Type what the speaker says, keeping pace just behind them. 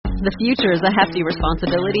The future is a hefty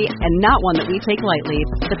responsibility and not one that we take lightly.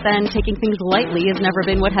 But then taking things lightly has never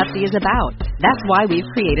been what Hefty is about. That's why we've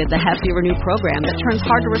created the Hefty Renew program that turns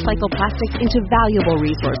hard-to-recycle plastics into valuable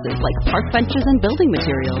resources like park benches and building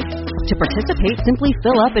materials. To participate, simply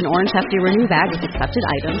fill up an orange Hefty Renew bag with accepted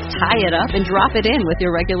items, tie it up, and drop it in with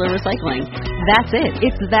your regular recycling. That's it.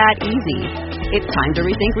 It's that easy. It's time to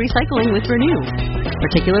rethink recycling with Renew.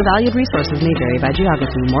 Particular valued resources may vary by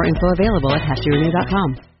geography. More info available at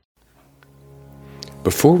heftyrenew.com.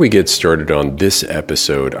 Before we get started on this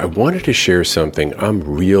episode, I wanted to share something I'm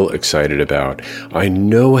real excited about. I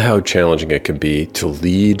know how challenging it can be to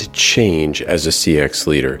lead change as a CX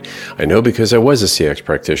leader. I know because I was a CX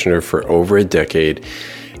practitioner for over a decade,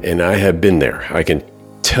 and I have been there. I can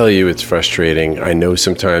tell you it's frustrating. I know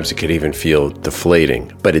sometimes it could even feel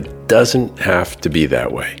deflating, but it doesn't have to be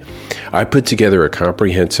that way. I put together a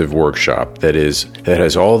comprehensive workshop that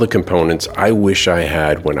has all the components I wish I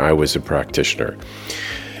had when I was a practitioner.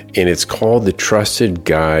 And it's called the Trusted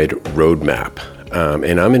Guide Roadmap.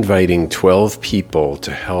 And I'm inviting 12 people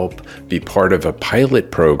to help be part of a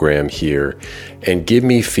pilot program here and give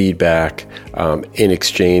me feedback in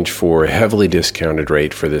exchange for a heavily discounted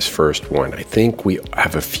rate for this first one. I think we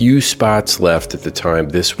have a few spots left at the time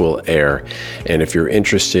this will air. And if you're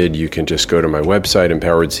interested, you can just go to my website,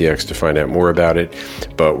 Empowered CX, to find out more about it.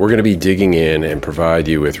 But we're going to be digging in and provide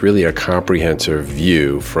you with really a comprehensive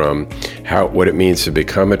view from what it means to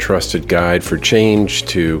become a trusted guide for change,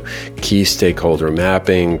 to key stakeholder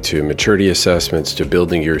mapping, to maturity assessments, to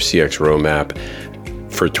building your CX roadmap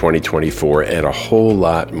for 2024, and a whole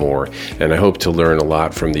lot more. And I hope to learn a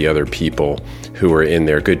lot from the other people who are in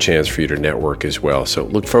there. Good chance for you to network as well. So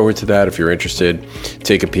look forward to that. If you're interested,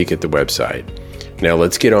 take a peek at the website. Now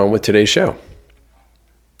let's get on with today's show.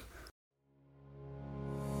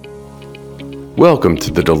 Welcome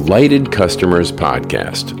to the Delighted Customers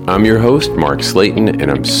Podcast. I'm your host, Mark Slayton,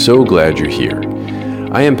 and I'm so glad you're here.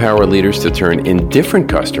 I empower leaders to turn indifferent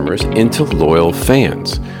customers into loyal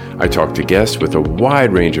fans. I talk to guests with a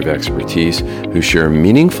wide range of expertise who share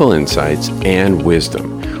meaningful insights and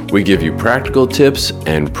wisdom. We give you practical tips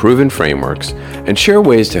and proven frameworks and share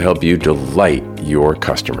ways to help you delight your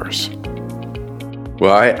customers.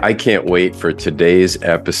 Well, I can't wait for today's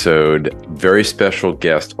episode. Very special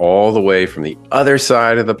guest all the way from the other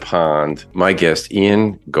side of the pond, my guest,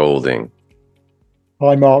 Ian Golding.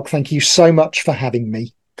 Hi, Mark. Thank you so much for having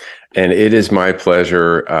me. And it is my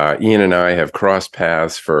pleasure. Ian and I have crossed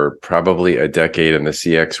paths for probably a decade in the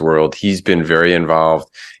CX world. He's been very involved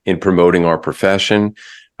in promoting our profession.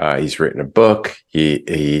 He's written a book. He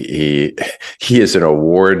is an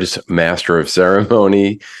awards master of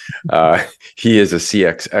ceremony. He is a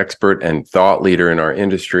CX expert and thought leader in our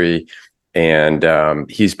industry. And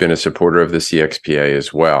he's been a supporter of the CXPA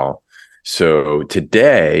as well. So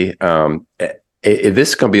today, this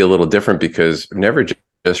is going to be a little different because I've never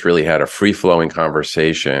just really had a free-flowing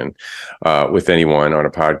conversation with anyone on a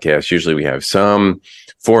podcast. Usually we have some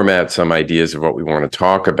format, some ideas of what we want to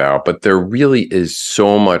talk about, but there really is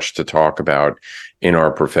so much to talk about in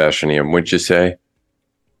our profession. And wouldn't you say?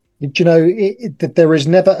 You know, that there is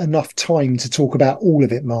never enough time to talk about all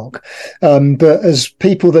of it, Mark. But as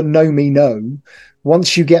people that know me know,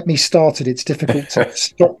 once you get me started, it's difficult to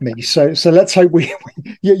stop me. So let's hope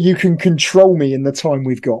you can control me in the time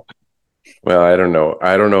we've got. Well, I don't know.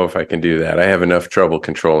 I don't know if I can do that. I have enough trouble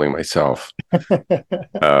controlling myself.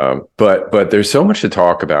 But there's so much to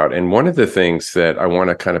talk about. And one of the things that I want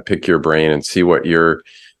to kind of pick your brain and see what you're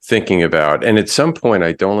thinking about. And at some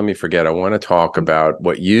point, don't let me forget, I want to talk about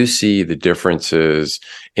what you see the differences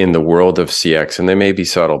in the world of CX, and they may be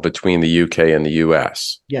subtle, between the UK and the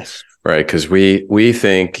US. Yes. Right. Because we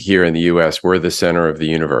think here in the US, we're the center of the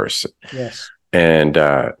universe. Yes. And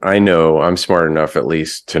I know I'm smart enough at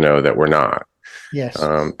least to know that we're not. Yes.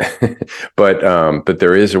 But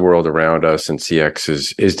there is a world around us, and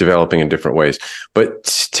CX is developing in different ways. But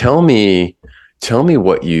tell me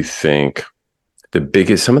what you think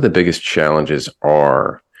some of the biggest challenges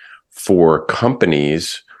are for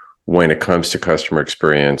companies when it comes to customer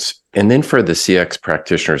experience, and then for the CX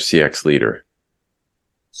practitioner, CX leader.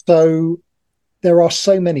 So there are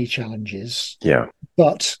so many challenges. Yeah.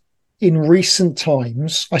 But in recent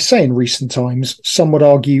times, I say in recent times, some would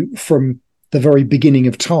argue from the very beginning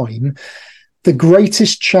of time, the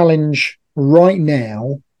greatest challenge right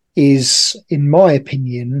now is, in my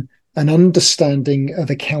opinion, an understanding of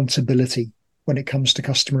accountability when it comes to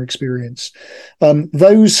customer experience.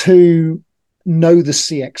 Those who know the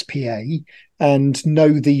CXPA and know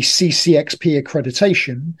the CCXP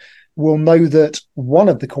accreditation will know that one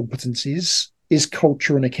of the competencies is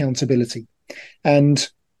culture and accountability. And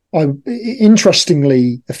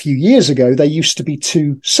Interestingly, a few years ago, they used to be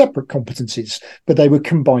two separate competencies, but they were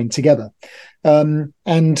combined together.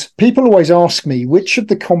 And people always ask me which of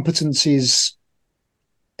the competencies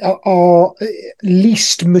are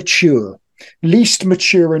least mature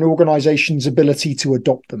in organizations' ability to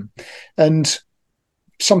adopt them. And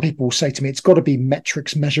some people will say to me, it's got to be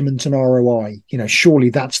metrics, measurement, and ROI. Surely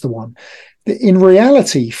that's the one. In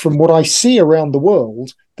reality, from what I see around the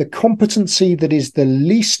world, the competency that is the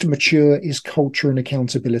least mature is culture and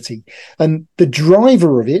accountability. And the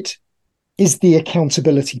driver of it is the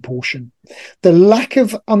accountability portion. The lack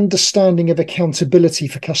of understanding of accountability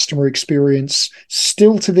for customer experience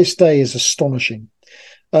still to this day is astonishing.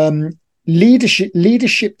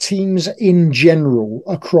 Leadership teams in general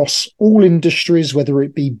across all industries, whether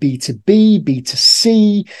it be B2B,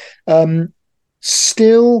 B2C,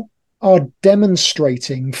 still are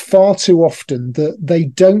demonstrating far too often that they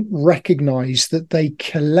don't recognize that they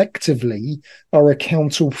collectively are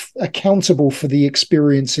accountable for the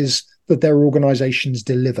experiences that their organizations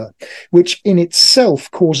deliver, which in itself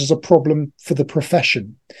causes a problem for the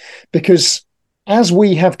profession. Because as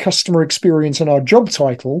we have customer experience in our job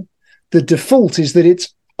title, the default is that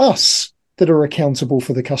it's us that are accountable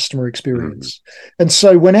for the customer experience. And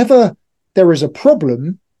so whenever there is a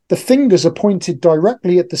problem, the fingers are pointed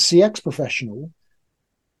directly at the CX professional,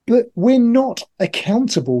 but we're not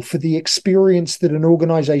accountable for the experience that an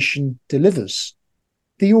organization delivers.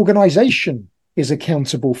 The organization is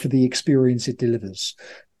accountable for the experience it delivers.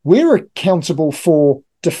 We're accountable for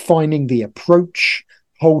defining the approach,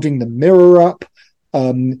 holding the mirror up,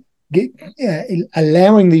 allowing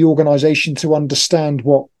the organization to understand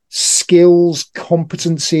what skills,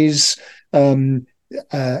 competencies,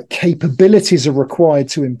 capabilities are required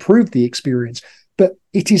to improve the experience, but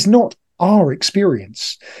it is not our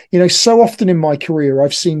experience. So often in my career,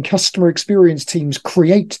 I've seen customer experience teams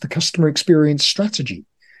create the customer experience strategy,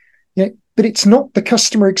 but it's not the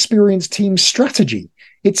customer experience team's strategy.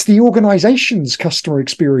 It's the organization's customer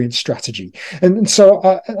experience strategy. And so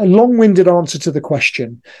a long-winded answer to the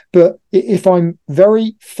question, but if I'm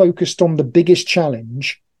very focused on the biggest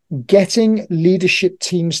challenge, getting leadership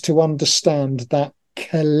teams to understand that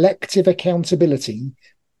collective accountability,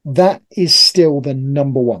 that is still the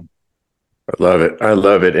number one. I love it. I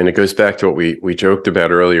love it. And it goes back to what we joked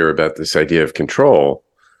about earlier about this idea of control,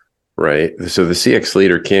 right? So the CX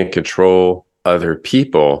leader can't control other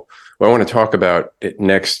people. Well, I want to talk about it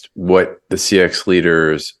next, what the CX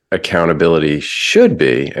leader's accountability should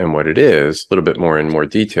be and what it is, a little bit more in more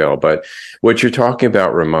detail. But what you're talking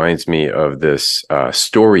about reminds me of this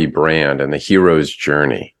story brand and the hero's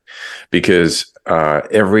journey, because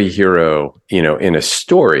every hero, in a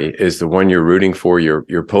story is the one you're rooting for,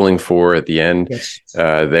 you're pulling for at the end. Yes.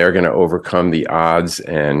 They're going to overcome the odds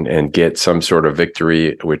and get some sort of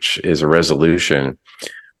victory, which is a resolution.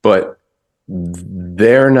 But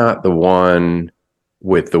they're not the one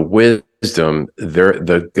with the wisdom.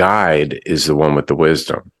 The guide is the one with the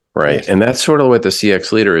wisdom, right? Yes. And that's sort of what the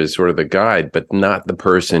CX leader is, sort of the guide, but not the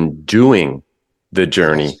person doing the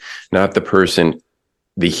journey, yes. Not the person,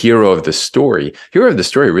 the hero of the story. Hero of the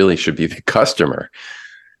story really should be the customer,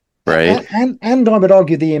 right? And I would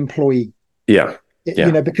argue the employee. Yeah.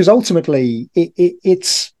 Because ultimately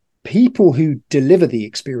it's people who deliver the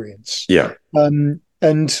experience. Yeah.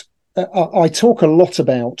 And I talk a lot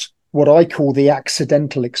about what I call the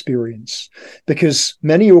accidental experience, because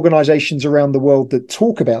many organizations around the world that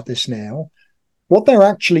talk about this now, what they're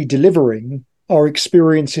actually delivering are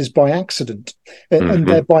experiences by accident. And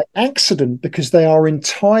they're by accident because they are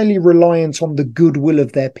entirely reliant on the goodwill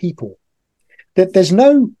of their people. That there's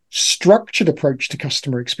no structured approach to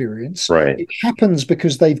customer experience. Right. It happens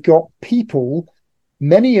because they've got people,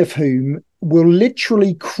 many of whom will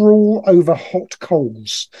literally crawl over hot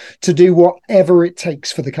coals to do whatever it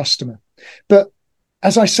takes for the customer. But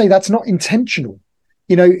as I say, that's not intentional.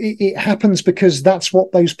 It happens because that's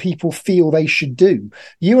what those people feel they should do.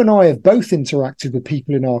 You and I have both interacted with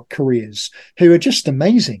people in our careers who are just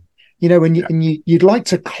amazing, and you'd like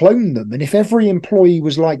to clone them. And if every employee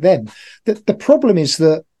was like them, the problem is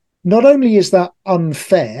that not only is that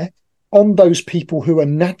unfair on those people who are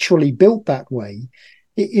naturally built that way,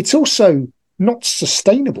 it's also not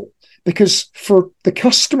sustainable, because for the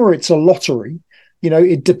customer, it's a lottery.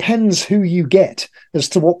 It depends who you get as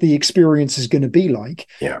to what the experience is going to be like.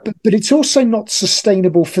 Yeah. But it's also not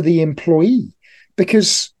sustainable for the employee,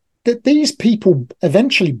 because these people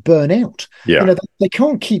eventually burn out. Yeah. They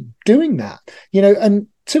can't keep doing that, and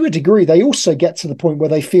to a degree, they also get to the point where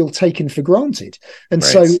they feel taken for granted. And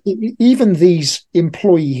right. So even these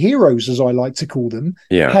employee heroes, as I like to call them,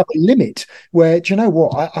 have a limit where, do you know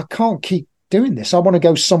what, I can't keep doing this. I want to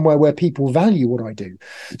go somewhere where people value what I do.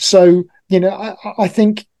 So, I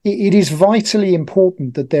think it is vitally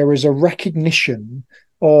important that there is a recognition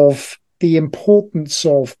of the importance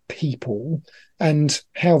of people and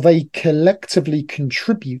how they collectively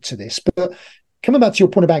contribute to this. But coming back to your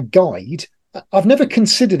point about guide, I've never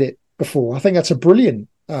considered it before. I think that's a brilliant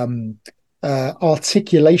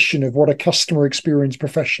articulation of what a customer experience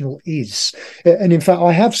professional is. And in fact,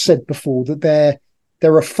 I have said before that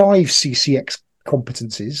there are 5 CCXP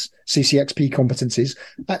competencies.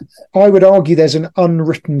 I would argue there's an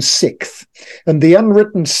unwritten 6th. And the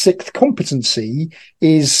unwritten 6th competency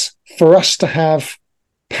is for us to have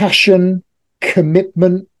passion,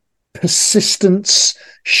 commitment, persistence,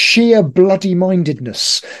 sheer bloody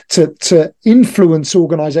mindedness to influence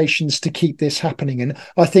organizations to keep this happening. And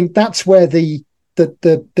I think that's where the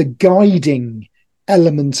guiding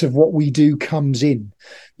element of what we do comes in,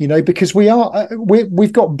 because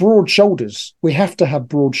we've got broad shoulders. We have to have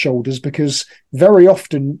broad shoulders because very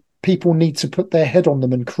often people need to put their head on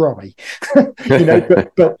them and cry,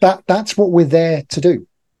 but that's what we're there to do.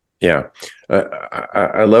 Yeah.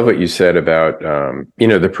 I love what you said about,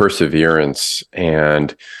 the perseverance,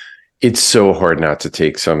 and it's so hard not to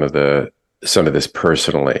take some of this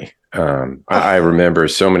personally. I remember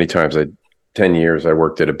so many times, 10 years I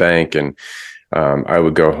worked at a bank, and I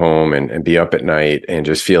would go home and be up at night and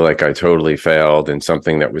just feel like I totally failed in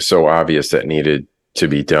something that was so obvious that needed to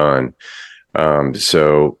be done.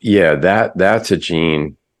 So yeah, that's a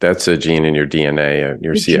gene. That's a gene in your DNA,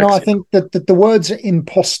 your CX. I think that the words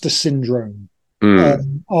imposter syndrome are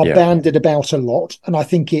bandied about a lot. And I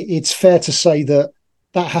think it's fair to say that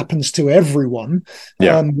happens to everyone,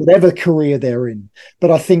 whatever career they're in. But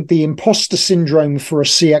I think the imposter syndrome for a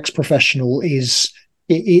CX professional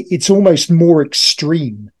it's almost more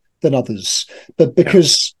extreme than others. But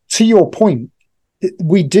because to your point,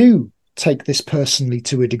 we do take this personally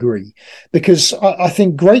to a degree, because I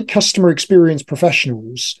think great customer experience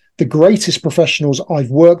professionals, the greatest professionals I've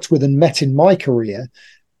worked with and met in my career,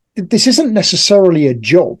 this isn't necessarily a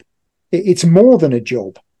job. It's more than a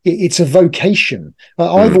job. It's a vocation.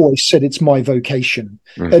 I've always said it's my vocation.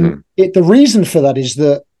 And the reason for that is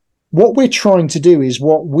that what we're trying to do is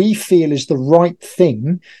what we feel is the right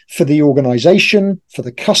thing for the organization, for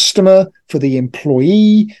the customer, for the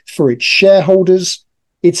employee, for its shareholders.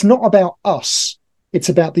 It's not about us. It's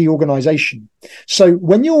about the organization. So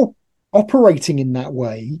when you're operating in that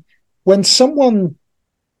way, when someone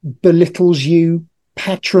belittles you,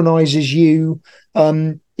 patronizes you,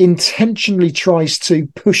 intentionally tries to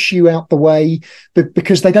push you out the way, but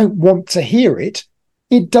because they don't want to hear it,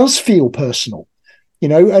 it does feel personal,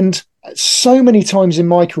 and so many times in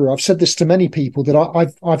my career, I've said this to many people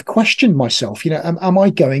that I've questioned myself, am I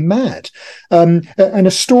going mad? And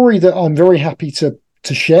a story that I'm very happy to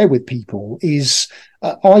share with people is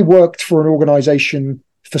I worked for an organization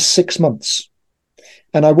for 6 months,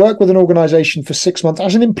 and I worked with an organization for 6 months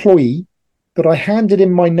as an employee, but I handed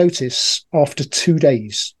in my notice after 2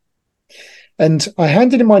 days. And I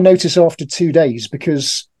handed in my notice after 2 days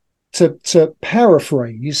because, to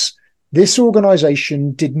paraphrase, this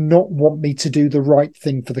organization did not want me to do the right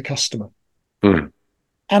thing for the customer. And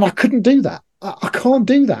I couldn't do that. I can't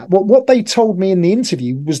do that. What they told me in the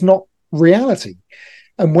interview was not reality.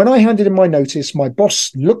 And when I handed in my notice, my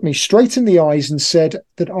boss looked me straight in the eyes and said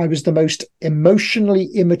that I was the most emotionally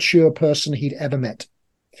immature person he'd ever met.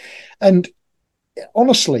 And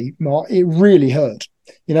honestly, Mark, it really hurt,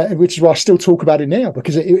 which is why I still talk about it now,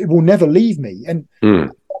 because it will never leave me. And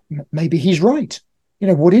maybe he's right.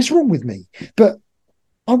 What is wrong with me? But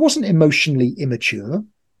I wasn't emotionally immature.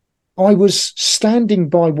 I was standing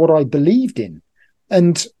by what I believed in.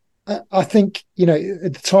 And I think,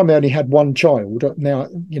 at the time I only had one child. Now,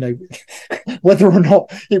 whether or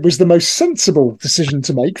not it was the most sensible decision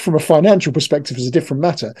to make from a financial perspective is a different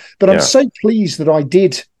matter. But I'm so pleased that I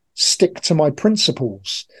did stick to my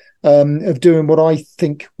principles of doing what I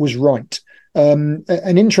think was right.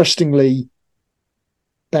 And interestingly,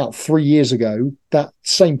 about 3 years ago, that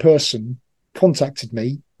same person contacted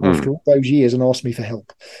me after all those years and asked me for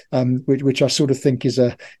help, which I sort of think is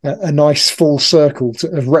a nice full circle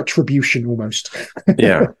of retribution almost.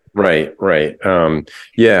 Yeah, right.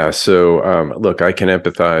 So look, I can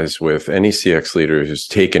empathize with any CX leader who's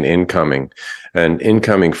taken incoming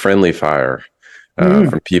friendly fire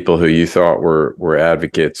from people who you thought were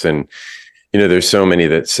advocates. And, there's so many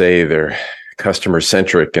that say they're customer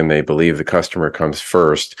centric and they believe the customer comes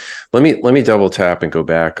first. Let me double tap and go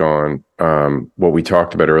back on what we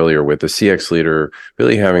talked about earlier with the CX leader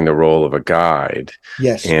really having the role of a guide.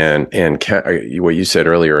 Yes. And what you said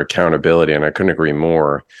earlier, accountability, and I couldn't agree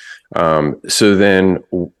more. So then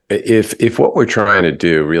if what we're trying to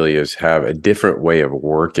do really is have a different way of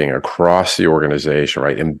working across the organization,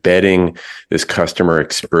 right? Embedding this customer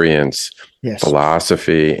experience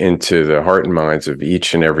philosophy into the heart and minds of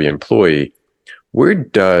each and every employee, where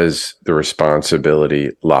does the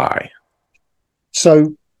responsibility lie?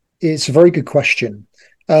 So it's a very good question.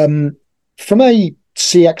 From a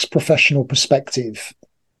CX professional perspective,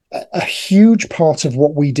 a huge part of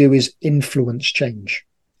what we do is influence change.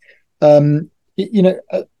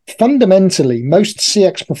 Fundamentally, most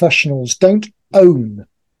CX professionals don't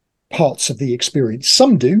parts of the experience.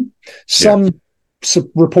 Some do. Some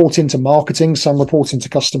report into marketing, some report into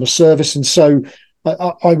customer service. And so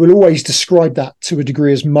I will always describe that to a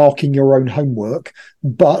degree as marking your own homework.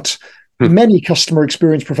 But many customer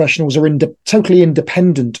experience professionals are totally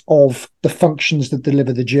independent of the functions that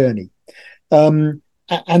deliver the journey. And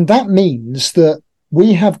that means that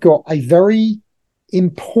we have got a very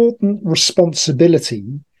important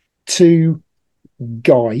responsibility to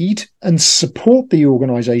guide and support the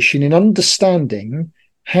organization in understanding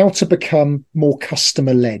how to become more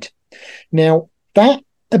customer-led. Now, that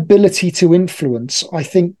ability to influence, I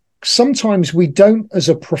think sometimes we don't, as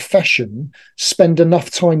a profession, spend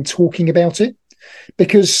enough time talking about it,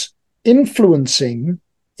 because influencing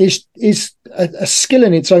is a skill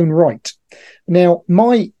in its own right. Now,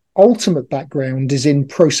 my ultimate background is in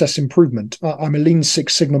process improvement. I'm a Lean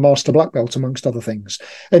Six Sigma Master Black Belt, amongst other things.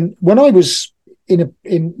 And when I was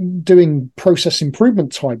in doing process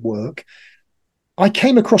improvement type work, I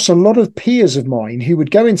came across a lot of peers of mine who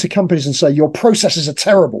would go into companies and say, your processes are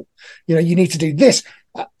terrible. You need to do this.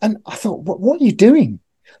 And I thought, what are you doing?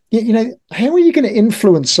 How are you going to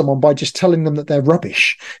influence someone by just telling them that they're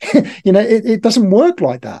rubbish? It doesn't work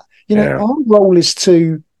like that. Our role is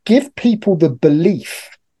to give people the belief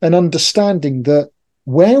and understanding that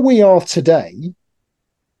where we are today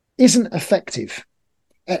isn't effective.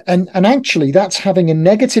 And actually, that's having a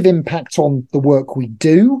negative impact on the work we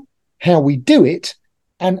do, how we do it,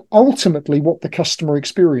 and ultimately what the customer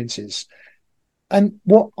experience is. And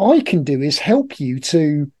what I can do is help you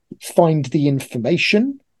to find the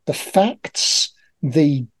information, the facts,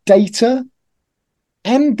 the data,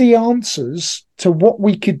 and the answers to what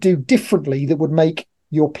we could do differently that would make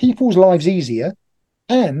your people's lives easier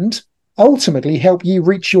and ultimately help you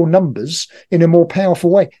reach your numbers in a more powerful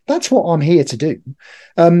way. That's what I'm here to do.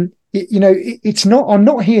 I'm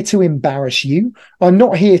not here to embarrass you. I'm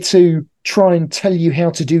not here to try and tell you how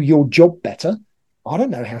to do your job better. I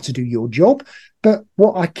don't know how to do your job, but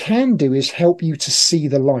what I can do is help you to see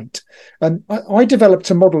the light. And I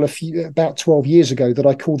developed a model about 12 years ago that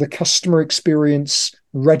I call the customer experience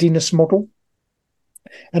readiness model.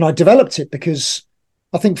 And I developed it because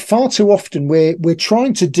I think far too often we're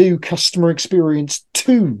trying to do customer experience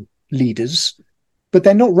to leaders, but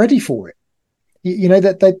they're not ready for it.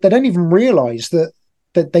 That they don't even realize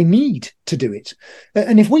that they need to do it.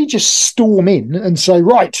 And if we just storm in and say,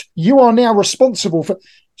 right, you are now responsible for,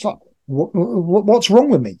 it's like, what's wrong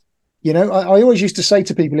with me? I always used to say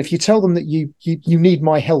to people, if you tell them that you need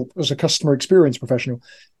my help as a customer experience professional,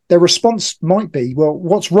 their response might be, well,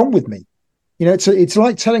 what's wrong with me? It's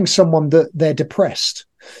like telling someone that they're depressed.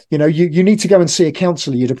 You need to go and see a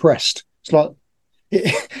counselor, you're depressed. It's like,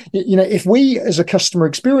 if we as a customer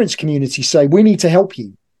experience community say we need to help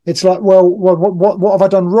you, it's like, well, what have I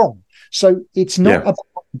done wrong? So it's not about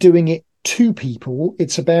doing it to people.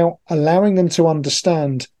 It's about allowing them to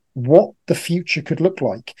understand what the future could look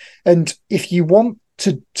like. And if you want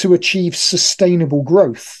to achieve sustainable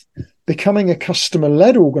growth, becoming a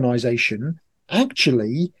customer-led organization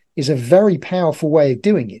actually is a very powerful way of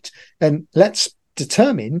doing it. And let's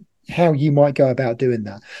determine how you might go about doing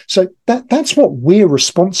that. So that's what we're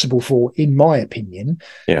responsible for, in my opinion,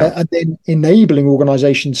 and then enabling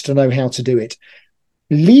organizations to know how to do it.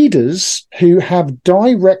 Leaders who have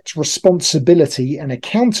direct responsibility and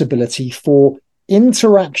accountability for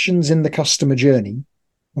interactions in the customer journey,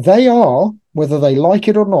 they are, whether they like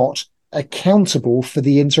it or not, accountable for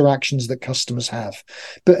the interactions that customers have.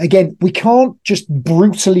 But again, we can't just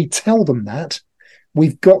brutally tell them that.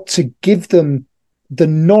 We've got to give them the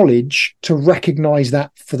knowledge to recognize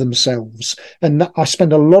that for themselves. And I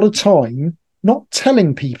spend a lot of time not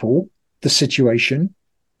telling people the situation,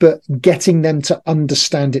 but getting them to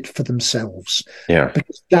understand it for themselves. Yeah.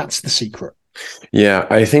 Because that's the secret. Yeah.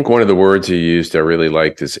 I think one of the words you used I really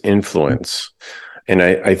liked is influence. And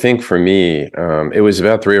I think for me, it was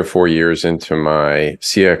about 3 or 4 years into my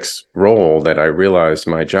CX role that I realized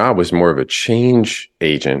my job was more of a change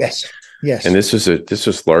agent. Yes. And this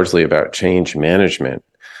was largely about change management.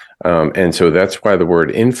 And so that's why the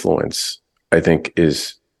word influence, I think,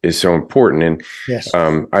 is is so important. And Yes.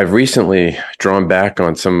 I've recently drawn back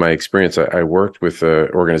on some of my experience. I worked with an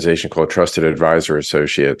organization called Trusted Advisor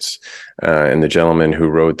Associates, and the gentleman who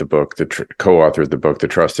wrote the book, co-authored the book, The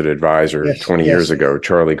Trusted Advisor, Yes. 20 Yes. years ago,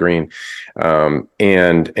 Charlie Green,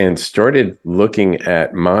 and started looking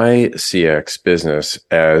at my CX business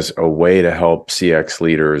as a way to help CX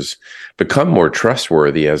leaders become more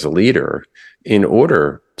trustworthy as a leader in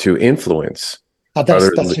order to influence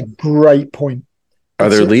That's a great point.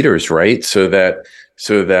 Other leaders, right? So that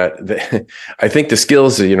I think the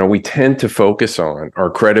skills that, we tend to focus on are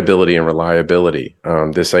credibility and reliability.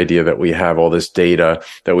 This idea that we have all this data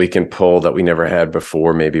that we can pull that we never had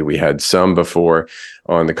before. Maybe we had some before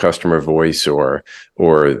on the customer voice, or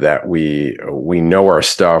that we know our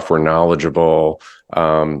stuff, we're knowledgeable.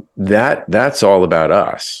 That's all about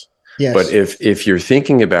us. Yes. But if you're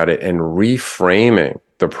thinking about it and reframing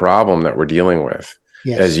the problem that we're dealing with,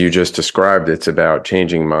 yes. as you just described, it's about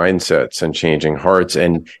changing mindsets and changing hearts,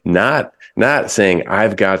 and not saying,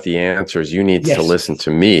 I've got the answers, you need yes. to listen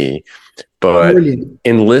to me, but Brilliant.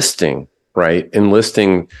 enlisting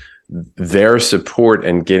their support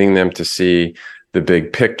and getting them to see the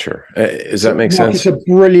big picture. Does that make sense? It's a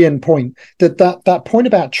brilliant point. That point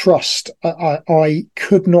about trust, I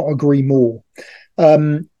could not agree more.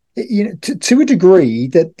 To a degree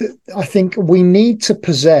that I think we need to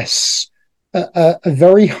possess a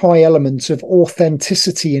very high element of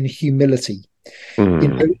authenticity and humility.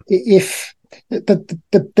 If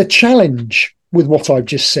the challenge with what I've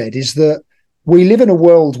just said is that we live in a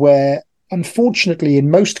world where, unfortunately,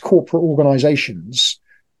 in most corporate organizations,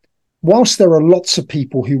 whilst there are lots of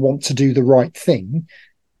people who want to do the right thing,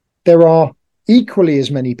 there are equally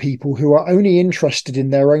as many people who are only interested in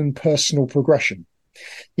their own personal progression.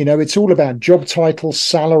 It's all about job titles,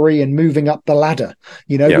 salary, and moving up the ladder,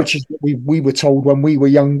 which is what we were told when we were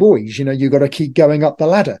young boys. You got to keep going up the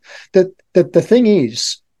ladder. The thing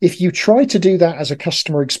is, if you try to do that as a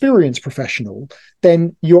customer experience professional,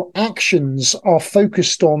 then your actions are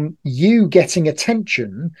focused on you getting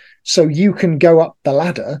attention so you can go up the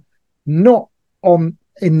ladder, not on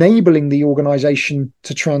enabling the organization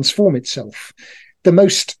to transform itself. The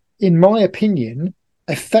most, in my opinion,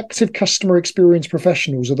 effective customer experience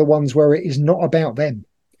professionals are the ones where it is not about them.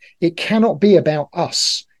 It cannot be about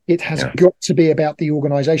us. It has got to be about the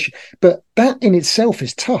organization. But that in itself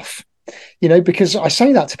is tough, because I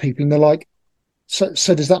say that to people and they're like, so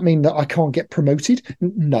does that mean that I can't get promoted?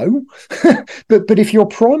 No. but if your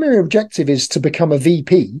primary objective is to become a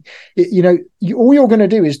VP, all you're going to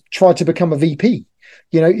do is try to become a VP.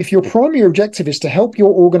 If your primary objective is to help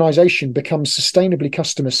your organization become sustainably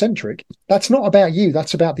customer centric, that's not about you.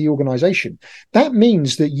 That's about the organization. That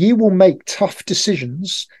means that you will make tough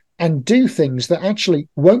decisions and do things that actually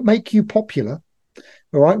won't make you popular,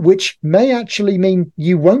 all right, which may actually mean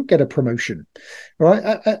you won't get a promotion. All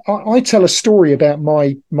right. I tell a story about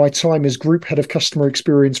my time as group head of customer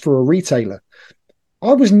experience for a retailer.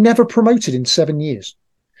 I was never promoted in 7 years.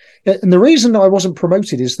 And the reason I wasn't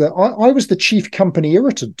promoted is that I was the chief company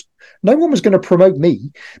irritant. No one was going to promote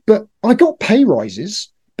me, but I got pay rises.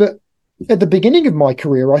 But at the beginning of my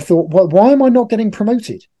career, I thought, well, why am I not getting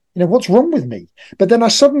promoted? What's wrong with me? But then I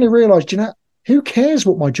suddenly realized, who cares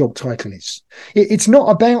what my job title is? It's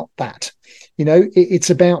not about that.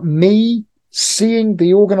 It's about me seeing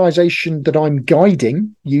the organization that I'm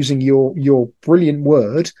guiding, using your brilliant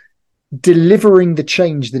word, delivering the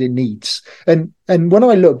change that it needs. And when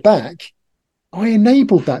I look back, I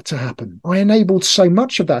enabled that to happen. I enabled so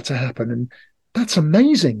much of that to happen. And that's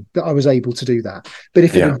amazing that I was able to do that. But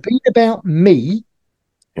if it had been about me,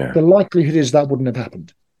 the likelihood is that wouldn't have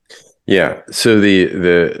happened. Yeah. So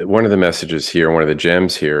the one of the messages here, one of the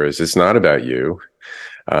gems here is it's not about you,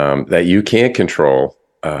 that you can't control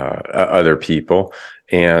other people,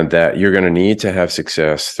 and that you're going to need to have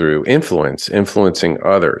success through influencing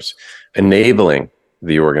others, enabling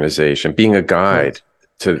the organization, being a guide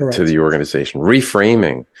to the organization,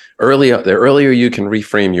 reframing the earlier you can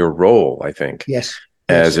reframe your role, I think,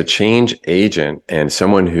 as a change agent and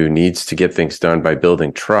someone who needs to get things done by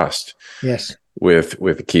building trust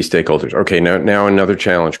with key stakeholders. Okay, now another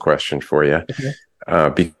challenge question for you,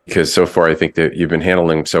 because so far I think that you've been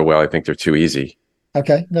handling them so well. I think they're too easy.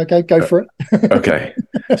 Okay, go for it. Okay.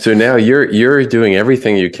 So now you're doing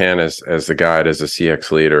everything you can as the guide, as a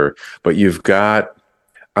CX leader, but you've got,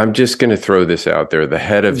 I'm just going to throw this out there, the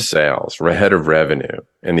head of sales, head of revenue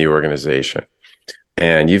in the organization.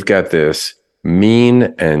 And you've got this mean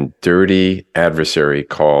and dirty adversary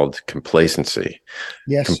called complacency.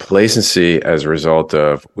 Yes. Complacency as a result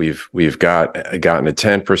of we've gotten a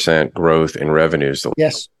 10% growth in revenues the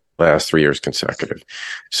last 3 years consecutive.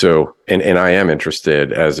 So, and I am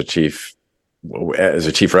interested as a chief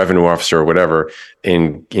revenue officer or whatever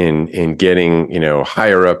in getting,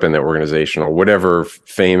 higher up in the organization or whatever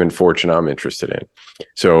fame and fortune I'm interested in.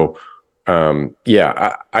 So,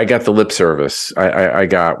 I got the lip service. I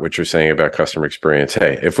got what you're saying about customer experience.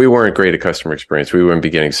 Hey, if we weren't great at customer experience, we wouldn't be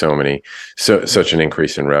getting such an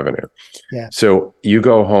increase in revenue. Yeah. So you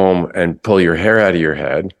go home and pull your hair out of your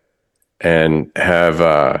head and have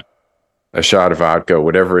a shot of vodka,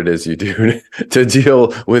 whatever it is you do to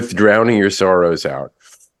deal with drowning your sorrows out.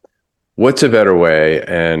 What's a better way,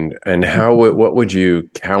 and what would you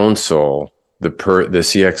counsel the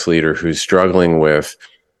CX leader who's struggling with,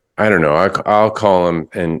 I don't know, I'll call them,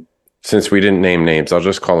 and since we didn't name names, I'll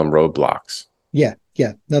just call them roadblocks. Yeah.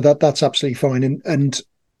 No, that's absolutely fine. And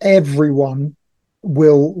everyone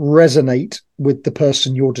will resonate with the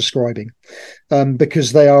person you're describing,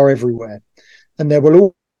 because they are everywhere. And there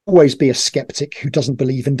will always be a skeptic who doesn't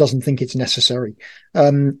believe and doesn't think it's necessary.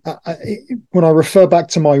 When I refer back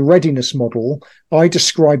to my readiness model, I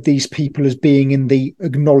describe these people as being in the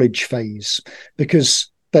acknowledge phase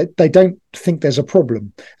because they don't think there's a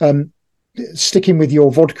problem. Sticking with your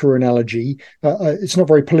vodka analogy, it's not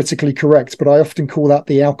very politically correct, but I often call that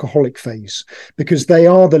the alcoholic phase because they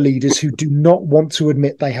are the leaders who do not want to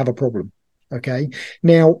admit they have a problem. Okay.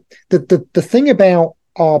 Now, the thing about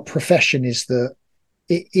our profession is that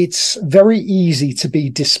it's very easy to be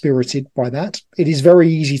dispirited by that. It is very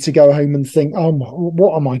easy to go home and think, oh,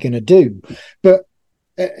 what am I going to do? But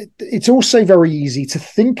it's also very easy to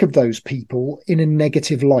think of those people in a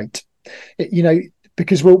negative light,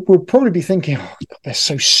 because we'll probably be thinking, oh, they're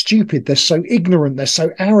so stupid, they're so ignorant, they're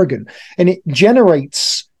so arrogant. And it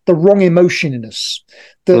generates the wrong emotion in us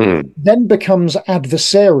that then becomes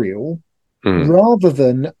adversarial rather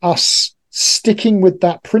than us sticking with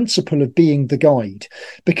that principle of being the guide.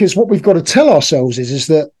 Because what we've got to tell ourselves is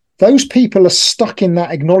that those people are stuck in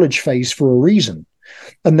that acknowledge phase for a reason.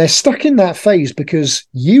 And they're stuck in that phase because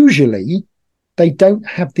usually they don't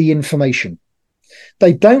have the information.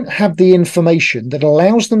 They don't have the information that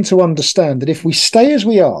allows them to understand that if we stay as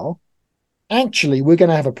we are, actually, we're going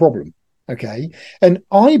to have a problem. Okay. And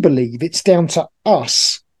I believe it's down to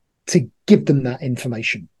us to give them that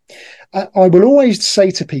information. I will always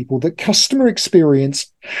say to people that customer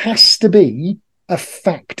experience has to be a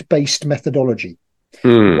fact-based methodology.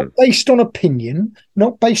 Not based on opinion,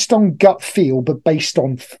 not based on gut feel, but based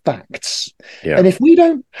on facts. Yeah. And if we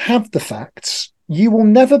don't have the facts, you will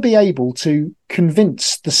never be able to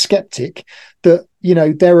convince the skeptic that,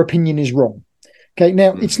 their opinion is wrong. Okay.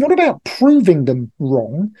 Now, it's not about proving them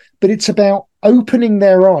wrong, but it's about opening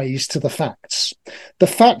their eyes to the facts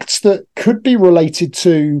that could be related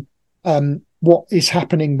to what is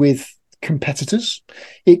happening with competitors.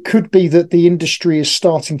 It could be that the industry is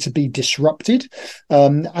starting to be disrupted,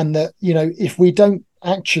 and that, if we don't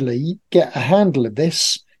actually get a handle of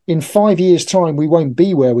this, in 5 years' time, we won't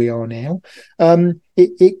be where we are now.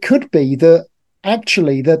 It could be that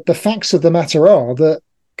actually that the facts of the matter are that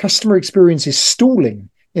customer experience is stalling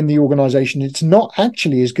in the organization. It's not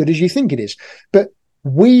actually as good as you think it is, but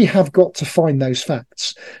we have got to find those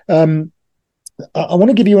facts. I want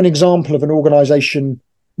to give you an example of an organization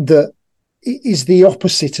that is the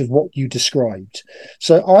opposite of what you described.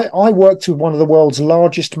 So I worked with one of the world's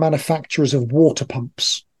largest manufacturers of water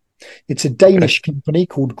pumps. It's a Danish company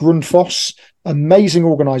called Grundfos, amazing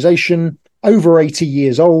organization, over 80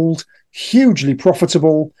 years old, hugely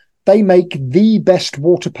profitable. They make the best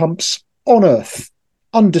water pumps on earth,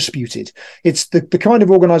 undisputed. It's the kind of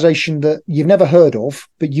organization that you've never heard of,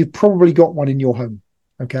 but you've probably got one in your home.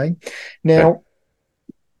 Okay. Now,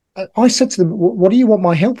 I said to them, what do you want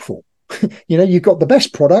my help for? You've got the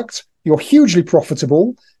best product, you're hugely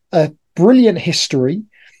profitable, a brilliant history.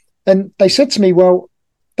 And they said to me, well,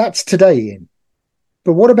 that's today, Ian.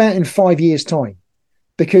 But what about in 5 years' time?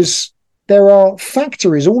 Because there are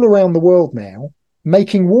factories all around the world now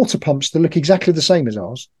making water pumps that look exactly the same as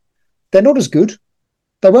ours. They're not as good.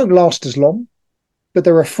 They won't last as long, but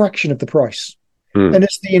they're a fraction of the price. And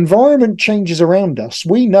as the environment changes around us,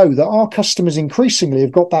 we know that our customers increasingly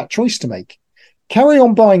have got that choice to make. Carry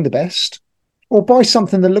on buying the best or buy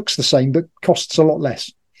something that looks the same but costs a lot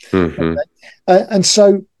less. Okay? And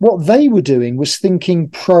so what they were doing was thinking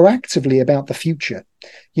proactively about the future.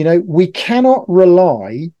 We cannot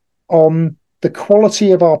rely on the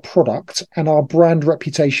quality of our product and our brand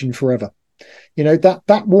reputation forever.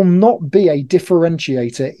 That will not be a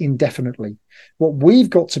differentiator indefinitely. What we've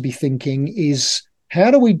got to be thinking is, how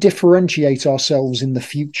do we differentiate ourselves in the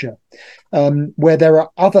future, where there are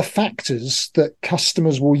other factors that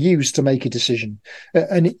customers will use to make a decision.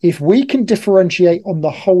 And if we can differentiate on the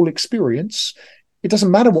whole experience, it doesn't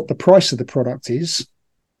matter what the price of the product is,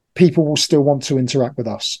 people will still want to interact with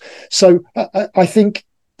us. So I think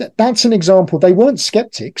that's an example. They weren't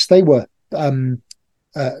skeptics. They were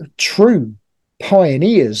true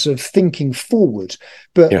pioneers of thinking forward.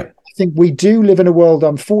 But I think we do live in a world,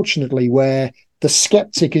 unfortunately, where the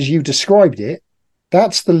skeptic, as you described it,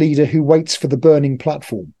 that's the leader who waits for the burning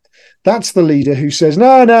platform. That's the leader who says,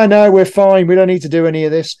 no, we're fine. We don't need to do any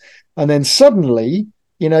of this. And then suddenly,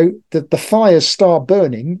 the fires start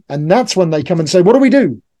burning. And that's when they come and say, what do we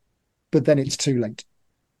do? But then it's too late.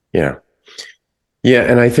 Yeah. Yeah.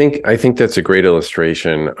 And I think that's a great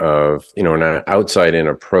illustration of, an outside-in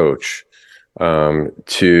approach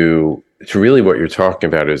to really what you're talking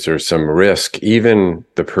about is there's some risk. Even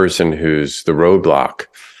the person who's the roadblock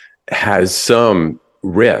has some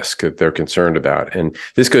risk that they're concerned about. And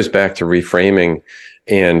this goes back to reframing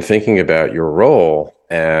and thinking about your role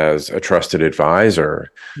as a trusted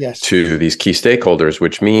advisor to these key stakeholders,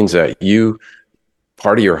 which means that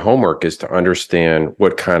part of your homework is to understand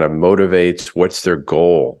what kind of motivates, what's their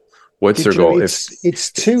goal.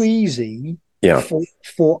 It's too easy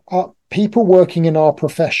for people working in our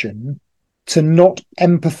profession to not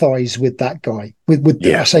empathize with that guy,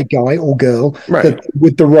 I say guy or girl,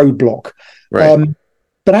 with the roadblock. Right.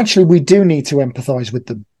 But actually, we do need to empathize with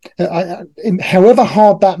them. However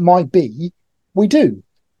hard that might be, we do,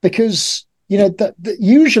 because that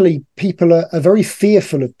usually people are very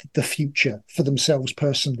fearful of the future for themselves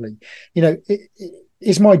personally.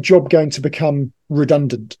 Is my job going to become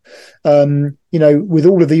redundant? With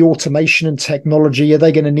all of the automation and technology, are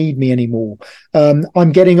they going to need me anymore?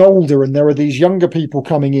 I'm getting older and there are these younger people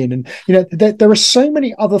coming in, and there are so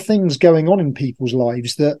many other things going on in people's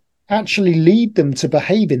lives that actually lead them to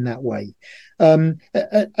behave in that way. And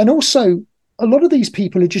also, a lot of these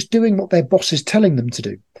people are just doing what their boss is telling them to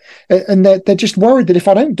do, and they're just worried that if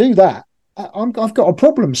I don't do that, I've got a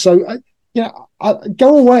problem. So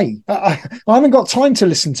go away. I haven't got time to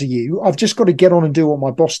listen to you. I've just got to get on and do what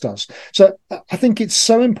my boss does. So I think it's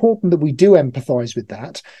so important that we do empathize with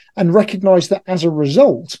that and recognize that as a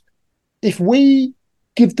result, if we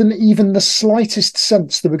give them even the slightest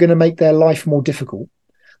sense that we're going to make their life more difficult,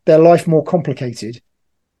 their life more complicated,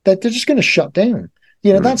 they're just going to shut down.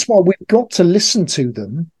 That's why we've got to listen to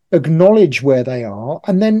them, acknowledge where they are,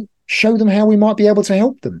 and then show them how we might be able to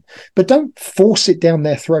help them. But don't force it down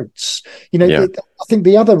their throats. I think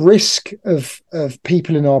the other risk of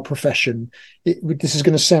people in our profession, this is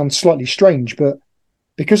going to sound slightly strange, but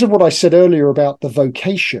because of what I said earlier about the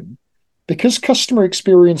vocation, because customer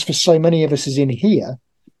experience for so many of us is in here,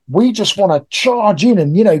 we just want to charge in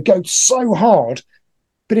and, go so hard.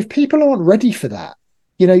 But if people aren't ready for that,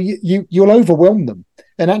 you'll overwhelm them,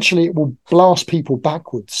 and actually it will blast people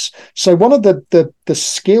backwards. So one of the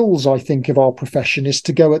skills, I think, of our profession is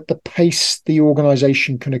to go at the pace the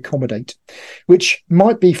organization can accommodate, which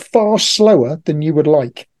might be far slower than you would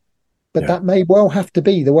like, but that may well have to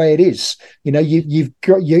be the way it is.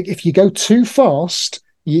 If you go too fast,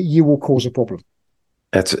 you will cause a problem.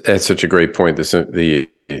 That's such a great point. The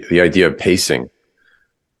idea of pacing.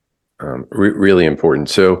 Really important.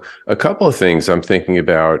 So a couple of things I'm thinking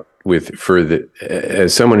about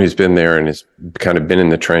as someone who's been there and has kind of been in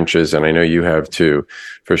the trenches, and I know you have too,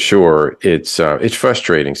 for sure. It's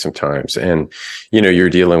frustrating sometimes, and you're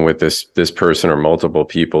dealing with this person or multiple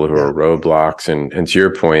people who are roadblocks, and to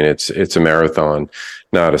your point, it's a marathon,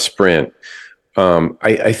 not a sprint.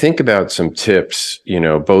 I think about some tips,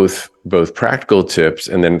 both practical tips,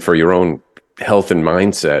 and then for your own health and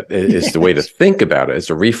mindset is the way to think about it, is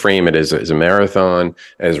to reframe it as a marathon,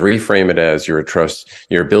 as reframe it as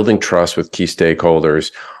you're building trust with key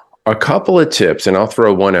stakeholders. A couple of tips, and I'll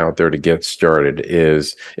throw one out there to get started,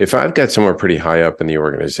 is if I've got someone pretty high up in the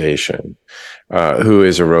organization who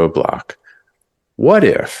is a roadblock, what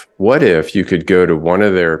if you could go to one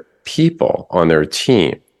of their people on their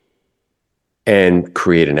team and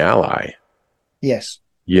create an ally? Yes.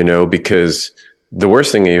 Because the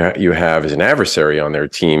worst thing you have is an adversary on their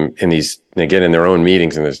team in their own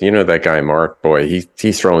meetings, and that guy, Mark, boy,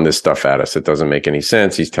 he's throwing this stuff at us. It doesn't make any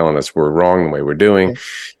sense. He's telling us we're wrong the way we're doing,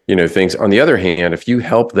 things. On the other hand, if you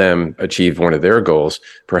help them achieve one of their goals,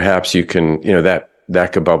 perhaps you can,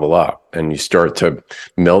 that could bubble up and you start to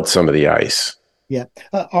melt some of the ice. Yeah.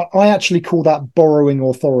 I actually call that borrowing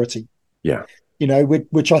authority. Yeah.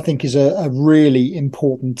 which I think is a really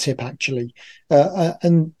important tip, actually.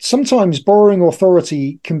 And sometimes borrowing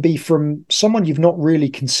authority can be from someone you've not really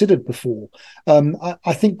considered before.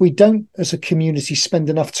 I think we don't, as a community, spend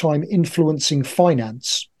enough time influencing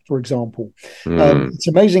finance, for example. It's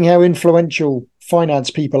amazing how influential finance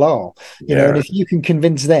people are, and if you can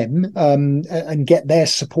convince them and get their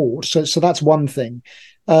support, so that's one thing.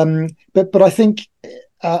 But I think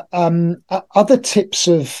other tips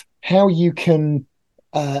of how you can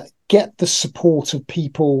get the support of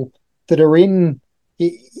people that are in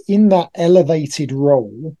that elevated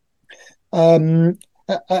role.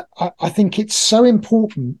 I think it's so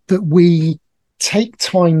important that we take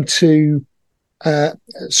time to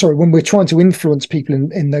when we're trying to influence people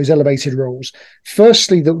in those elevated roles,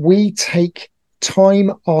 firstly, that we take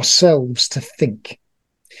time ourselves to think.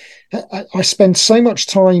 I spend so much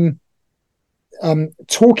time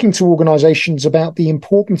talking to organizations about the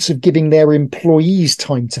importance of giving their employees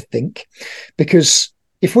time to think, because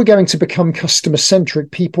if we're going to become customer centric,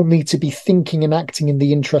 people need to be thinking and acting in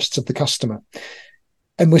the interests of the customer.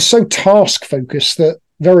 And we're so task focused that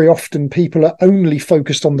very often people are only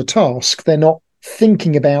focused on the task. They're not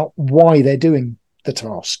thinking about why they're doing the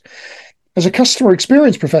task. As a customer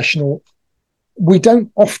experience professional, we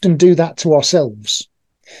don't often do that to ourselves.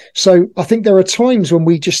 So I think there are times when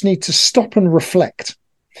we just need to stop and reflect,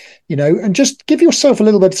 and just give yourself a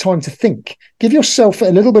little bit of time to think. Give yourself a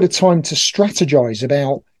little bit of time to strategize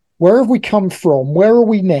about where have we come from, where are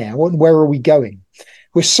we now, and where are we going?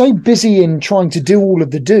 We're so busy in trying to do all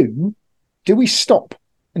of the do we stop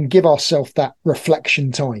and give ourselves that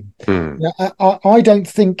reflection time? I don't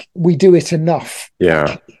think we do it enough.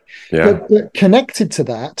 Yeah. But connected to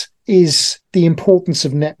that is the importance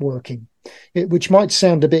of networking, which might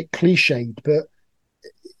sound a bit cliched, but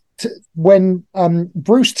when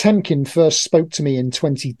Bruce Temkin first spoke to me in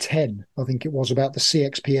 2010, I think it was, about the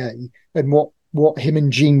CXPA and what him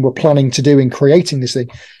and Gene were planning to do in creating this thing,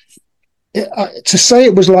 to say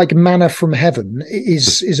it was like manna from heaven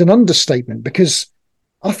is an understatement, because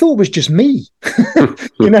I thought it was just me.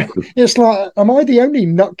 It's like, am I the only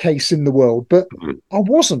nutcase in the world? But I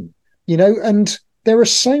wasn't, and there are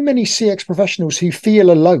so many CX professionals who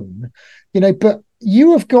feel alone, but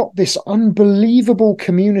you have got this unbelievable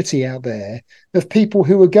community out there of people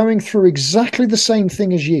who are going through exactly the same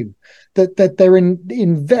thing as you, that they're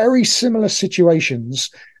in very similar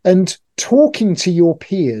situations, and talking to your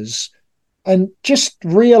peers and just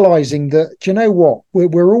realizing that, do you know what,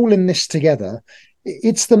 we're all in this together.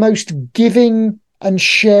 It's the most giving and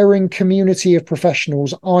sharing community of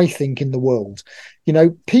professionals, I think, in the world.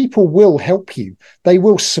 People will help you. They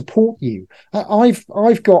will support you.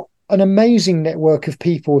 I've got an amazing network of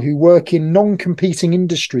people who work in non-competing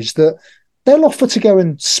industries that they'll offer to go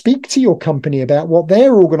and speak to your company about what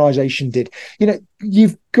their organization did.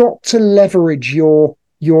 You've got to leverage your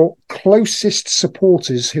closest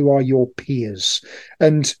supporters, who are your peers,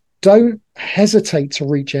 and don't hesitate to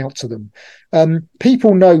reach out to them.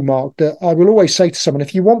 People know, Mark, that I will always say to someone,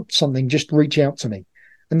 if you want something, just reach out to me.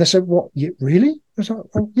 And they say, what, you really? I was like,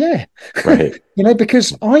 oh, yeah. Right.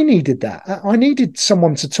 Because I needed that. I needed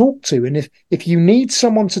someone to talk to. And if you need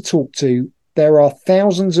someone to talk to, there are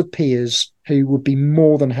thousands of peers who would be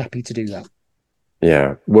more than happy to do that.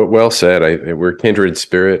 Yeah. Well said. We're kindred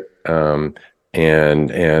spirit. And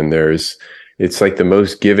it's like the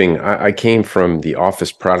most giving. I came from the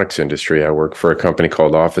office products industry. I worked for a company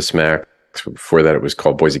called Office Max. Before that, it was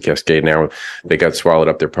called Boise Cascade. Now they got swallowed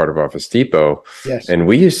up. They're part of Office Depot. Yes. And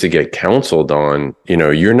we used to get counseled on,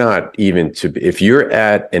 you're not even if you're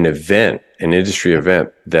at an event, an industry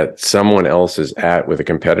event that someone else is at with a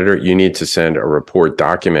competitor, you need to send a report,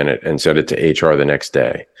 document it, and send it to HR the next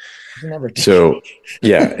day. So,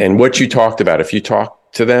 yeah. And what you talked about, if you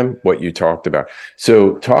talk to them, what you talked about.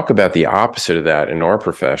 So talk about the opposite of that in our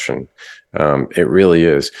profession. It really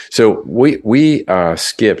is. So we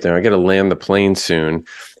skipped, and I got to land the plane soon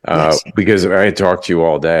because I talked to you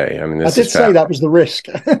all day. I mean, I did say that was the risk.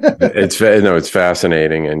 It's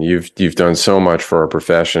fascinating, and you've done so much for our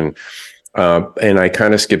profession. And I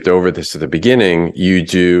kind of skipped over this at the beginning.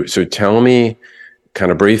 So tell me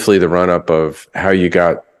kind of briefly the run up of how you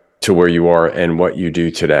got to where you are and what you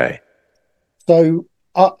do today. So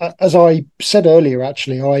as I said earlier,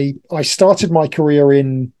 actually, I started my career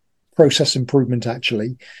in process improvement,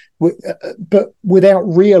 actually, but without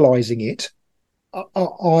realizing it,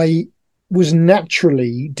 I was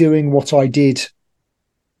naturally doing what I did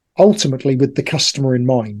ultimately with the customer in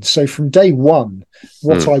mind. So from day one,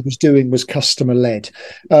 what I was doing was customer led.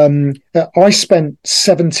 I spent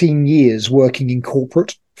 17 years working in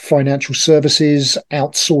corporate financial services,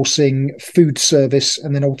 outsourcing, food service,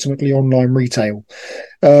 and then ultimately online retail.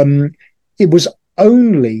 It was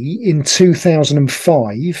only in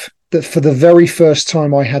 2005 that for the very first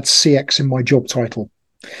time I had CX in my job title.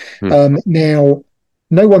 Now,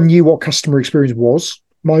 no one knew what customer experience was.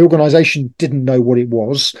 My organization didn't know what it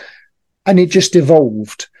was, and it just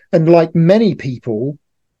evolved. And like many people,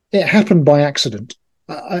 it happened by accident,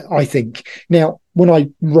 I think. Now, when I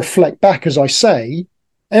reflect back, as I say,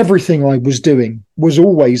 everything I was doing was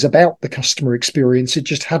always about the customer experience. It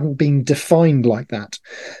just hadn't been defined like that.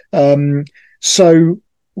 So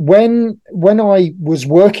when I was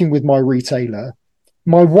working with my retailer,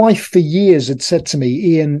 my wife for years had said to me,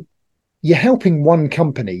 Ian, you're helping one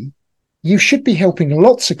company. You should be helping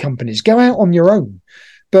lots of companies. Go out on your own.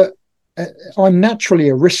 But I'm naturally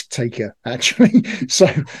a risk taker, actually. So,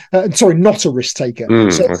 sorry, not a risk taker.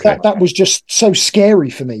 So okay. that was just so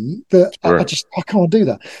scary for me that sure. I can't do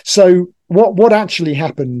that. So what actually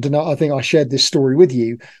happened, and I think I shared this story with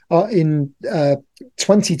you, in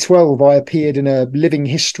 2012, I appeared in a living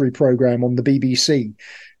history program on the BBC.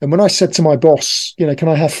 And when I said to my boss, can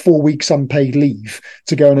I have 4 weeks unpaid leave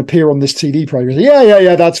to go and appear on this TV program? He said,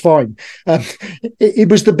 yeah, that's fine. It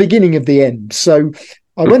was the beginning of the end. So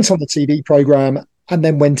I went on the TV program and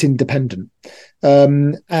then went independent.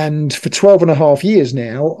 And for 12 and a half years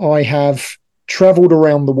now, I have traveled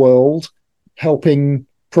around the world helping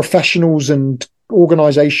professionals and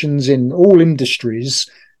organizations in all industries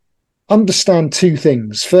understand two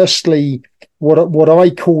things. Firstly, what I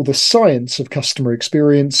call the science of customer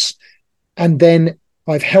experience, and then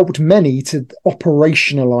I've helped many to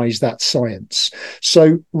operationalize that science.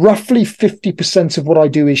 So roughly 50% of what I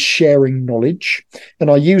do is sharing knowledge. And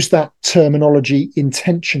I use that terminology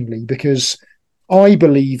intentionally because I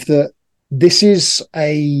believe that this is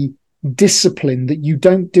a discipline that you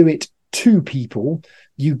don't do it to people,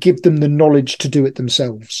 you give them the knowledge to do it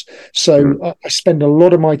themselves. So I spend a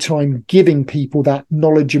lot of my time giving people that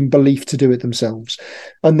knowledge and belief to do it themselves.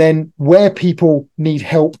 And then where people need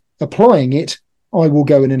help applying it, I will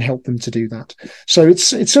go in and help them to do that. So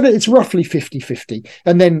it's roughly 50-50.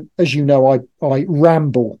 And then, as you know, I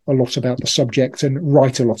ramble a lot about the subject and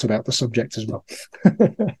write a lot about the subject as well.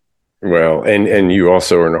 Well, and you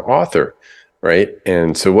also are an author, right?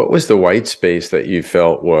 And so what was the white space that you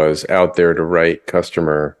felt was out there to write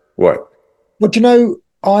customer what? Well, in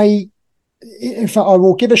fact, I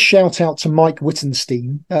will give a shout out to Mike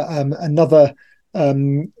Wittenstein, another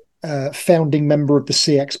founding member of the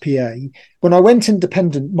CXPA. When I went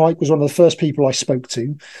independent, Mike was one of the first people I spoke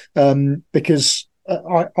to, because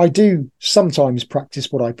I do sometimes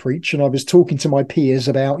practice what I preach, and I was talking to my peers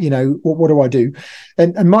about, what do I do?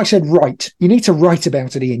 And Mike said, write. You need to write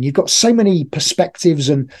about it, Ian. You've got so many perspectives,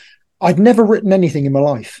 and I'd never written anything in my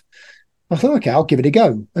life. I thought, okay, I'll give it a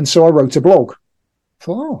go. And so I wrote a blog. I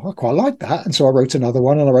thought, I quite like that. And so I wrote another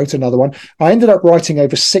one, and I wrote another one. I ended up writing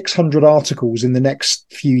over 600 articles in the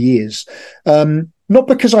next few years. Not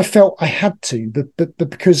because I felt I had to, but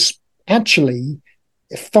because actually,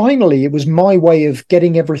 finally, it was my way of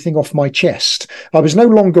getting everything off my chest. I was no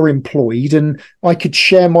longer employed, and I could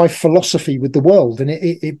share my philosophy with the world, and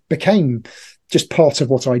it became just part of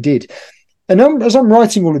what I did. And as I'm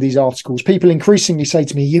writing all of these articles, people increasingly say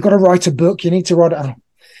to me, you've got to write a book, you need to write it.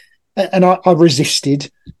 And I resisted.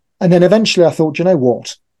 And then eventually I thought, you know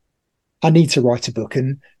what? I need to write a book.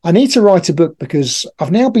 And I need to write a book because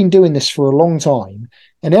I've now been doing this for a long time.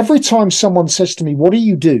 And every time someone says to me, what do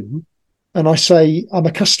you do? And I say, I'm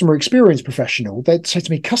a customer experience professional, they'd say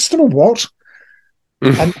to me, customer what?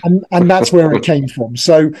 and that's where it came from.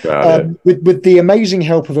 So with the amazing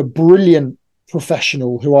help of a brilliant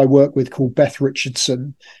professional who I work with called Beth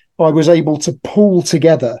Richardson, I was able to pull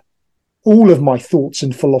together all of my thoughts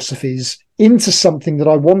and philosophies into something that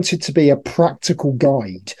I wanted to be a practical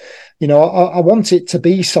guide. I want it to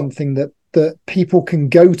be something that people can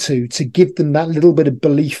go to give them that little bit of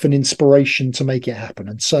belief and inspiration to make it happen.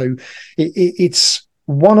 And so it's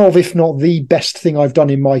one of, if not the best thing I've done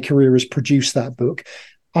in my career is produce that book.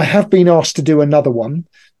 I have been asked to do another one,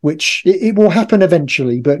 which it will happen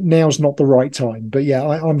eventually, but now's not the right time. But yeah,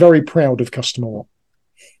 I'm very proud of Customer What.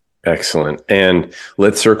 Excellent. And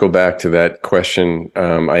let's circle back to that question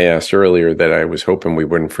I asked earlier that I was hoping we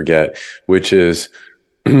wouldn't forget, which is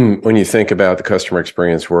when you think about the customer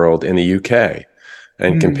experience world in the UK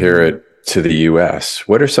and compare it to the US,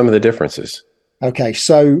 what are some of the differences? Okay,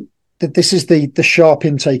 so this is the sharp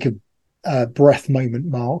intake of breath moment,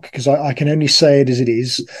 Mark, because I can only say it as it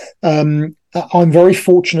is. I'm very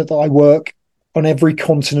fortunate that I work on every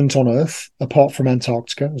continent on Earth, apart from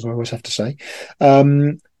Antarctica, as I always have to say.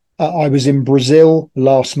 I was in Brazil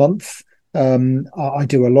last month. I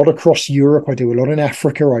do a lot across Europe. I do a lot in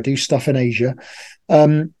Africa. I do stuff in Asia.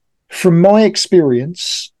 From my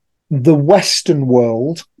experience, the Western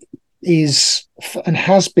world is and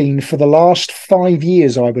has been for the last 5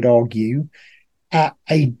 years, I would argue, at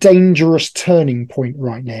a dangerous turning point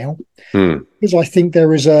right now. Because I think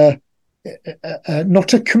there is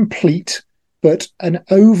not a complete, but an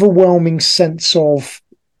overwhelming sense of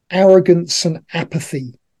arrogance and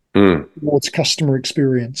apathy towards customer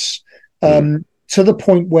experience, to the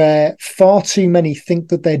point where far too many think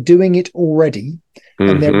that they're doing it already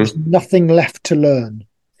and there is nothing left to learn.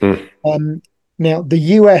 Now, the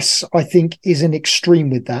US, I think, is an extreme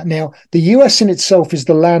with that. Now, the US in itself is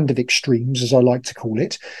the land of extremes, as I like to call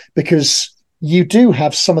it, because you do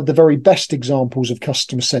have some of the very best examples of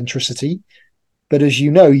customer centricity. But as you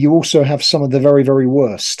know, you also have some of the very, very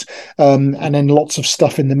worst, and then lots of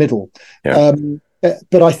stuff in the middle. Yeah.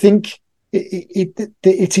 But I think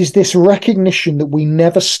it is this recognition that we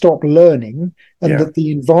never stop learning and that the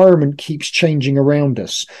environment keeps changing around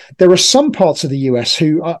us. There are some parts of the US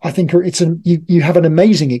who I think you have an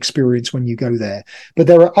amazing experience when you go there, but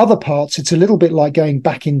there are other parts it's a little bit like going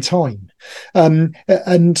back in time.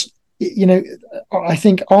 And I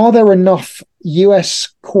think, are there enough US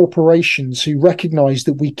corporations who recognize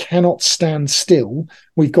that we cannot stand still?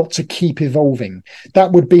 We've got to keep evolving.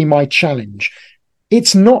 That would be my challenge.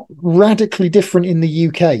 It's not radically different in the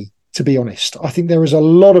UK, to be honest. I think there is a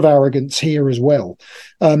lot of arrogance here as well.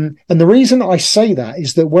 And the reason I say that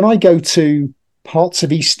is that when I go to parts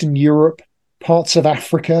of Eastern Europe, parts of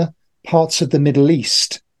Africa, parts of the Middle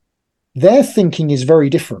East, their thinking is very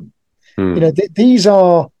different. These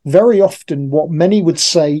are very often what many would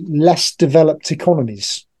say less developed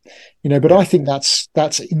economies. But I think that's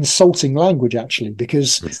insulting language, actually,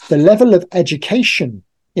 because the level of education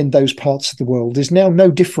in those parts of the world is now no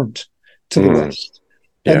different to the West.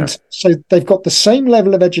 And so they've got the same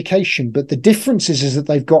level of education, but the difference is that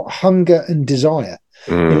they've got hunger and desire.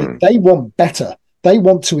 They want better. They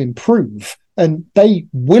want to improve, and they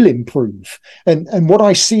will improve. And what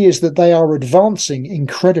I see is that they are advancing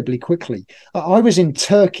incredibly quickly. I was in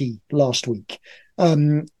Turkey last week.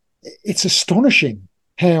 It's astonishing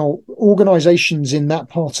how organizations in that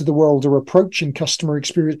part of the world are approaching customer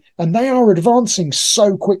experience, and they are advancing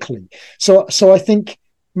so quickly. So I think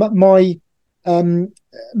my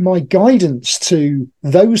guidance to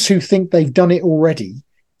those who think they've done it already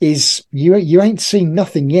is you ain't seen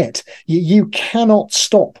nothing yet. You cannot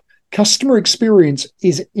stop. Customer experience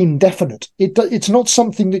is indefinite. It's not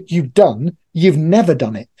something that you've done. You've never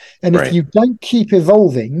done it. And if you don't keep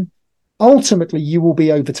evolving, ultimately you will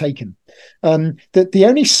be overtaken. That the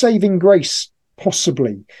only saving grace,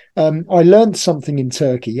 possibly, I learned something in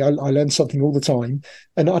Turkey. I learned something all the time.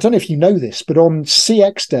 And I don't know if you know this, but on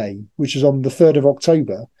CX Day, which is on the 3rd of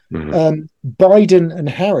October, Biden and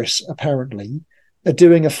Harris apparently are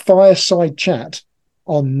doing a fireside chat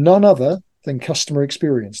on none other than customer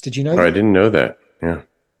experience. Did you know that? I didn't know that. Yeah.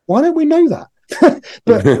 Why don't we know that?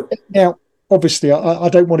 But now, obviously, I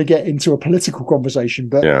don't want to get into a political conversation,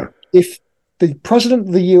 but if the president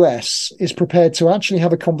of the US is prepared to actually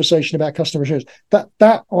have a conversation about customer experience,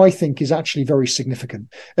 that I think is actually very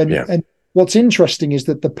significant. And what's interesting is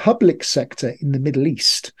that the public sector in the Middle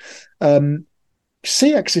East,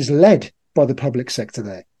 CX is led by the public sector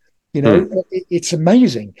there. It's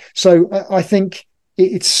amazing. So I think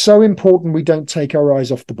it's so important we don't take our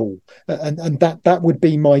eyes off the ball. And that would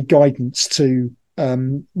be my guidance to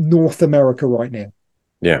North America right now.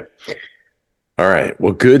 Yeah. All right.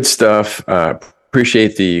 Well, good stuff.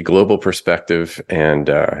 Appreciate the global perspective, and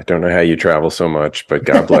I don't know how you travel so much, but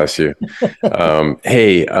God bless you.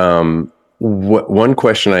 One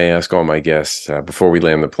question I ask all my guests before we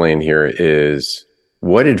land the plane here is,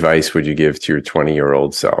 what advice would you give to your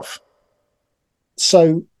 20-year-old self?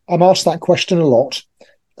 So I'm asked that question a lot.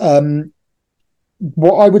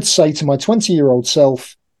 What I would say to my 20-year-old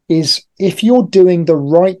self is, if you're doing the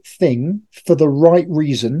right thing for the right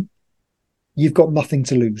reason, you've got nothing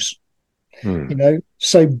to lose.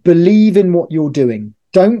 So believe in what you're doing.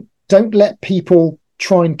 Don't let people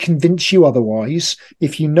try and convince you otherwise.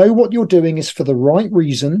 If you know what you're doing is for the right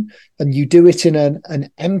reason and you do it in an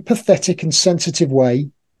empathetic and sensitive way,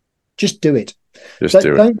 just do it.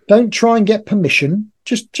 Don't try and get permission.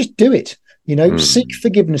 Just do it. Seek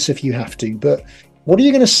forgiveness if you have to, but what are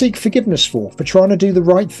you going to seek forgiveness for? For trying to do the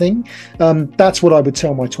right thing? That's what I would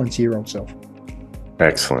tell my 20-year-old self.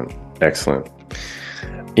 Excellent.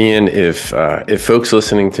 Ian, if folks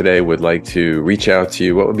listening today would like to reach out to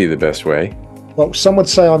you, what would be the best way? Well, some would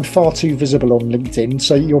say I'm far too visible on LinkedIn,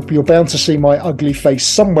 so you're bound to see my ugly face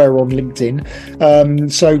somewhere on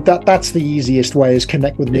LinkedIn. So that's the easiest way, is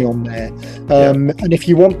connect with me on there. And if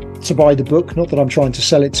you want to buy the book, not that I'm trying to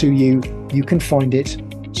sell it to you, you can find it,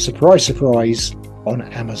 surprise, surprise, on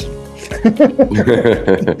Amazon.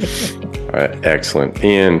 Excellent.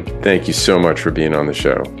 Ian, thank you so much for being on the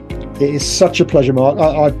show. It is such a pleasure, Mark.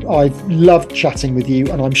 I've loved chatting with you,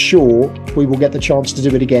 and I'm sure we will get the chance to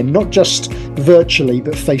do it again, not just virtually,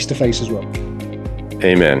 but face to face as well.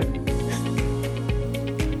 Amen.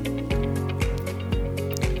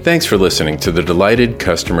 Thanks for listening to the Delighted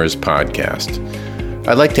Customers podcast.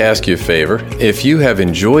 I'd like to ask you a favor. If you have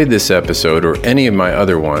enjoyed this episode or any of my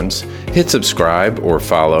other ones, hit subscribe or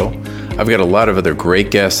follow. I've got a lot of other great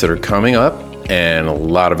guests that are coming up and a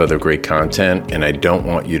lot of other great content, and I don't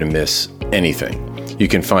want you to miss anything. You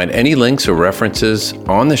can find any links or references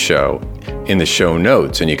on the show in the show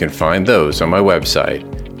notes, and you can find those on my website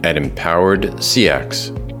at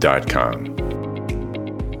empoweredcx.com.